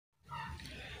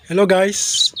Hello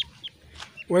guys,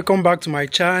 welcome back to my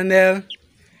channel.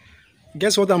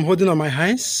 Guess what I'm holding on my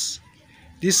hands?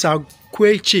 These are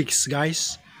quail chicks,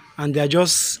 guys, and they're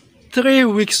just 3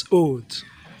 weeks old.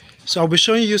 So I'll be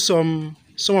showing you some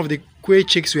of the quail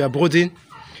chicks we are brooding.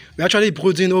 We're actually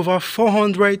brooding over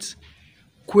 400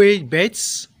 quail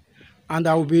beds, and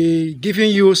I'll be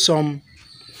giving you some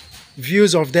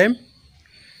views of them.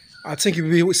 I think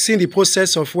you'll be seeing the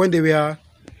process of when they were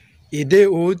a day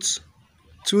old,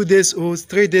 2 days old,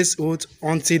 3 days old,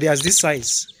 until they are this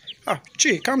size.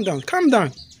 Chi, calm down, calm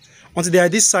down. Until they are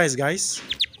this size, guys.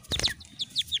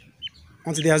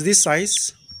 Until they are this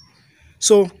size.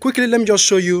 So quickly, let me just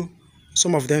show you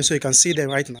some of them so you can see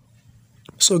them right now.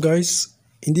 So guys,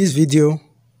 in this video,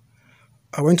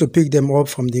 I went to pick them up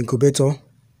from the incubator.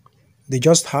 They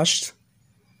just hatched.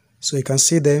 So you can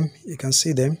see them,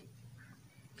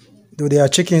 Though there are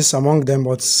chickens among them,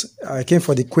 but I came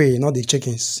for the quail, not the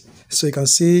chickens. So you can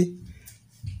see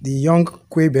the young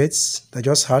quail birds that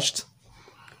just hatched.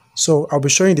 So I'll be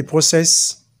showing the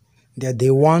process. They are day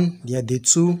 1, they are day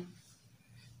 2,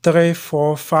 3,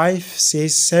 4, 5,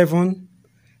 6, 7,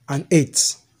 and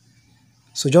 8.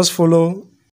 So just follow.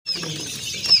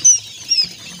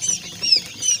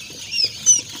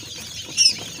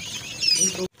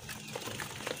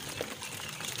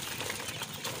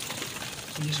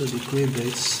 These are the quail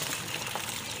birds.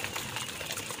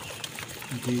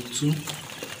 Day 2.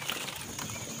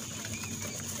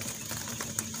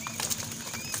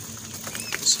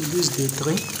 So this is day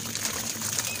 3.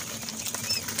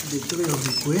 Day 3 of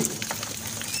the quail.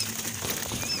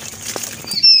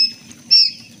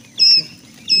 Okay.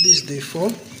 This is day 4.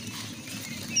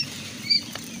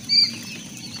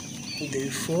 Day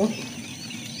 4.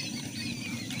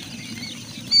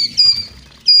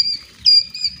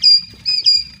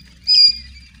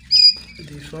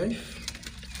 Day 5.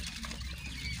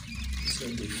 So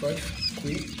day 5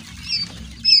 quail.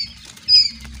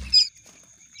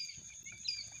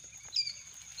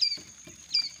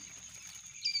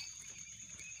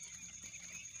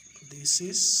 Day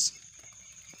 6.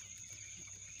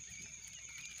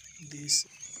 These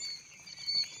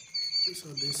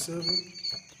are day 7.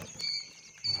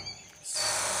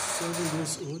 7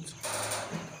 years old.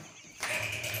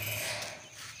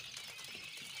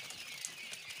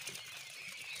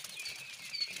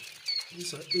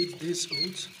 These are 8 days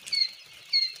old.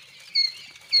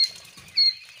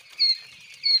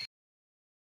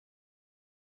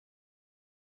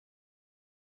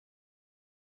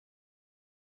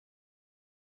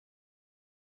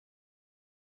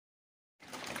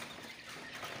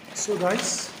 So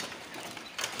guys,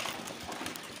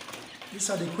 these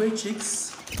are the quail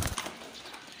chicks.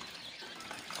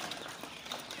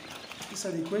 These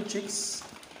are the quail chicks.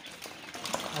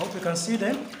 I hope you can see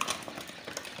them.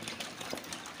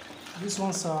 These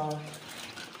ones are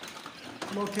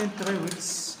clocking 3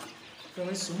 weeks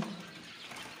very soon.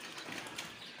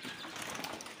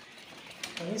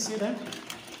 Can you see them?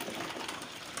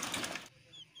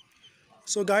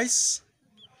 So guys,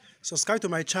 subscribe to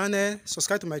my channel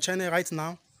right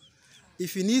now.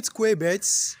 If you need quail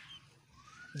birds,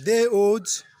 day old,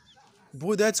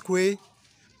 brooded quail,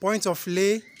 point of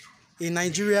lay in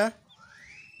Nigeria,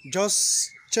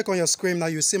 just check on your screen now.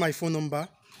 You see my phone number.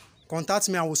 Contact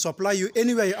me, I will supply you.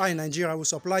 Anywhere you are in Nigeria, I will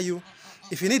supply you.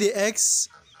 If you need the eggs,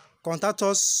 contact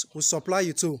us, we'll supply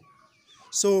you too.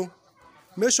 So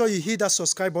make sure you hit that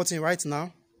subscribe button right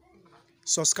now.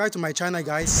 Subscribe to my channel,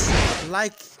 guys.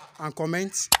 Like and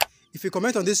comment. If you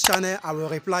comment on this channel, I will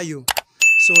reply you.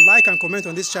 So like and comment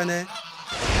on this channel.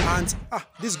 And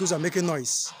these goose are making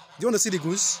noise. Do you want to see the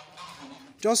goose?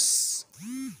 Just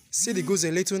see the goose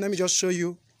a little. Let me just show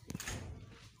you.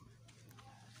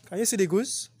 Can you see the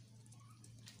goose?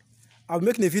 I'll be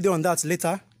making a video on that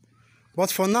later. But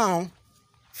for now,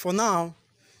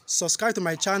 subscribe to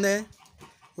my channel.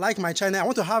 Like my channel. I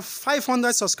want to have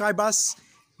 500 subscribers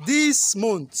this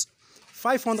month.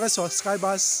 500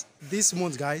 subscribers this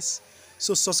month, guys.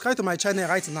 So subscribe to my channel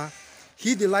right now.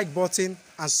 Hit the like button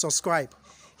and subscribe.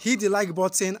 Hit the like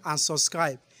button and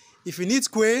subscribe. If you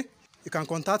need quail, you can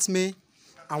contact me.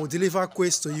 I will deliver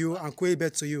quails to you and quail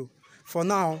bed to you. For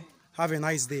now, have a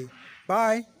nice day.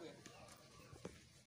 Bye.